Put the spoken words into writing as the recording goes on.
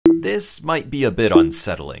this might be a bit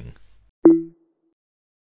unsettling.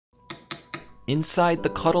 Inside the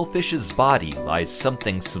cuttlefish's body lies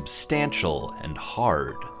something substantial and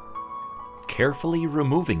hard. Carefully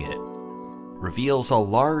removing it reveals a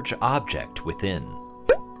large object within.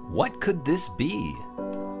 What could this be?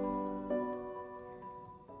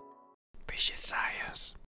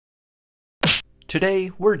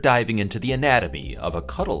 Today, we're diving into the anatomy of a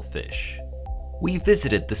cuttlefish. We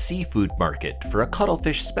visited the seafood market for a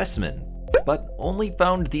cuttlefish specimen, but only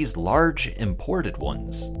found these large imported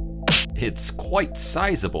ones. It's quite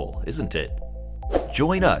sizable, isn't it?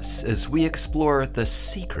 Join us as we explore the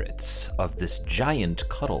secrets of this giant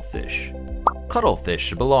cuttlefish.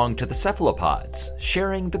 Cuttlefish belong to the cephalopods,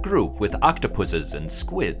 sharing the group with octopuses and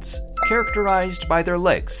squids, characterized by their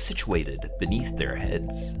legs situated beneath their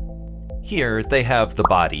heads. Here they have the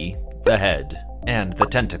body, the head, and the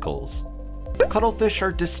tentacles. Cuttlefish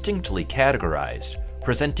are distinctly categorized,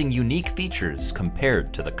 presenting unique features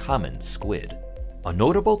compared to the common squid. A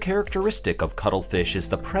notable characteristic of cuttlefish is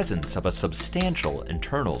the presence of a substantial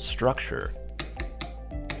internal structure.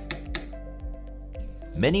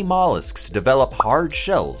 Many mollusks develop hard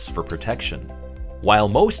shells for protection, while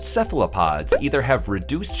most cephalopods either have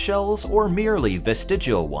reduced shells or merely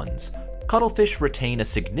vestigial ones. Cuttlefish retain a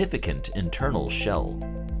significant internal shell.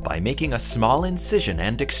 By making a small incision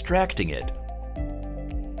and extracting it,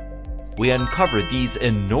 we uncover these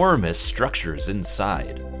enormous structures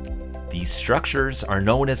inside. These structures are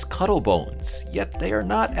known as cuttle bones, yet they are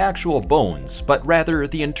not actual bones, but rather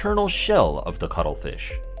the internal shell of the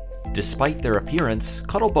cuttlefish. Despite their appearance,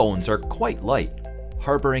 cuttle bones are quite light,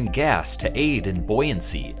 harboring gas to aid in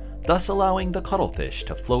buoyancy, thus allowing the cuttlefish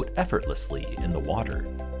to float effortlessly in the water.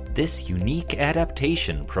 This unique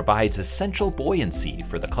adaptation provides essential buoyancy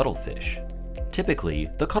for the cuttlefish. Typically,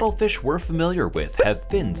 the cuttlefish we're familiar with have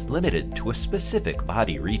fins limited to a specific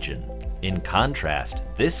body region. In contrast,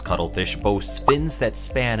 this cuttlefish boasts fins that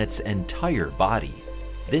span its entire body.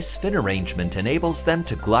 This fin arrangement enables them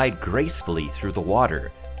to glide gracefully through the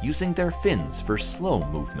water, using their fins for slow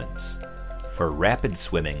movements. For rapid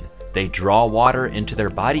swimming, they draw water into their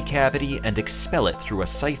body cavity and expel it through a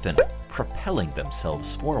siphon, propelling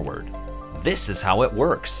themselves forward. This is how it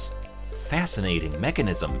works. Fascinating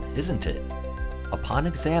mechanism, isn't it? Upon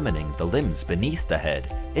examining the limbs beneath the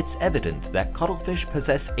head, it's evident that cuttlefish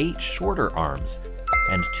possess 8 shorter arms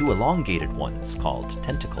and 2 elongated ones called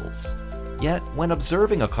tentacles. Yet, when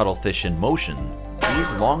observing a cuttlefish in motion,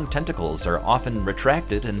 these long tentacles are often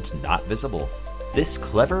retracted and not visible. This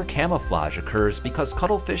clever camouflage occurs because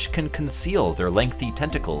cuttlefish can conceal their lengthy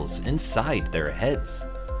tentacles inside their heads.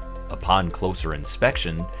 Upon closer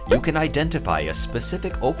inspection, you can identify a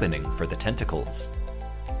specific opening for the tentacles.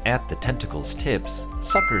 At the tentacles' tips,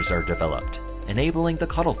 suckers are developed, enabling the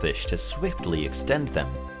cuttlefish to swiftly extend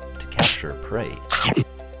them to capture prey.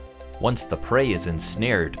 Once the prey is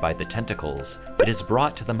ensnared by the tentacles, it is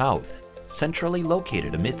brought to the mouth, centrally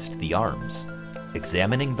located amidst the arms.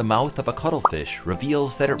 Examining the mouth of a cuttlefish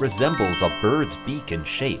reveals that it resembles a bird's beak in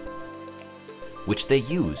shape, which they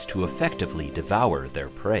use to effectively devour their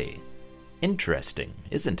prey. Interesting,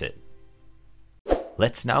 isn't it?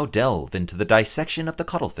 Let's now delve into the dissection of the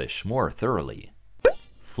cuttlefish more thoroughly.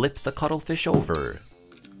 Flip the cuttlefish over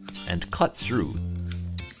and cut through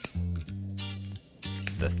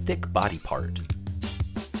the thick body part.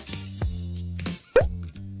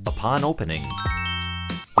 Upon opening,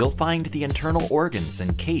 you'll find the internal organs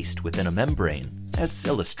encased within a membrane, as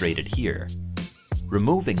illustrated here.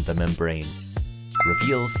 Removing the membrane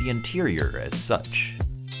reveals the interior as such.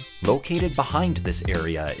 Located behind this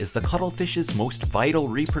area is the cuttlefish's most vital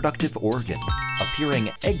reproductive organ,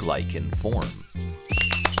 appearing egg-like in form.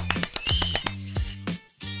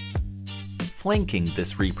 Flanking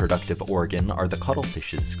this reproductive organ are the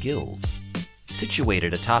cuttlefish's gills.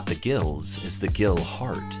 Situated atop the gills is the gill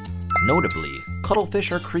heart. Notably,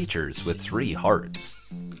 cuttlefish are creatures with 3 hearts.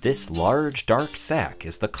 This large dark sac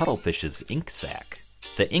is the cuttlefish's ink sac.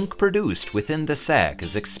 The ink produced within the sac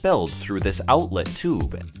is expelled through this outlet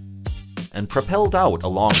tube and propelled out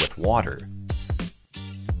along with water.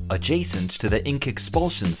 Adjacent to the ink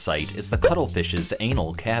expulsion site is the cuttlefish's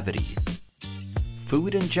anal cavity.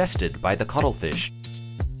 Food ingested by the cuttlefish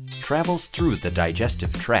travels through the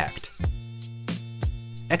digestive tract,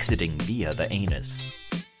 exiting via the anus.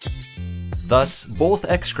 Thus, both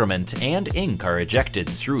excrement and ink are ejected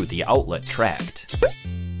through the outlet tract.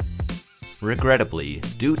 Regrettably,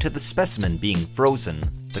 due to the specimen being frozen,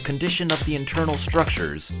 the condition of the internal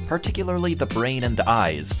structures, particularly the brain and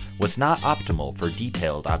eyes, was not optimal for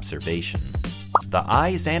detailed observation. The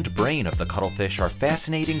eyes and brain of the cuttlefish are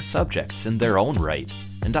fascinating subjects in their own right,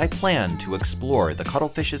 and I plan to explore the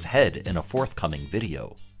cuttlefish's head in a forthcoming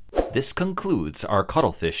video. This concludes our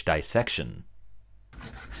cuttlefish dissection.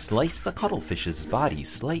 Slice the cuttlefish's body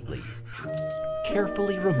slightly.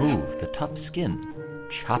 Carefully remove the tough skin.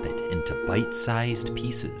 Chop it into bite-sized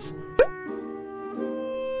pieces.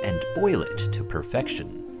 And boil it to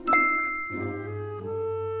perfection.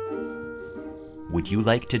 Would you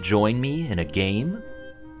like to join me in a game?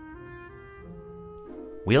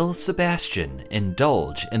 Will Sebastian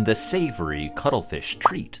indulge in the savory cuttlefish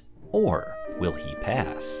treat, or will he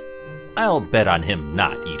pass? I'll bet on him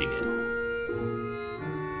not eating it.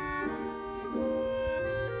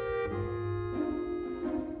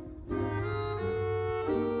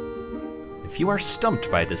 If you are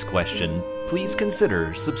stumped by this question, please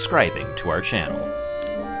consider subscribing to our channel.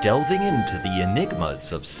 Delving into the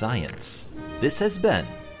enigmas of science, this has been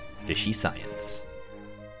Fishy Science.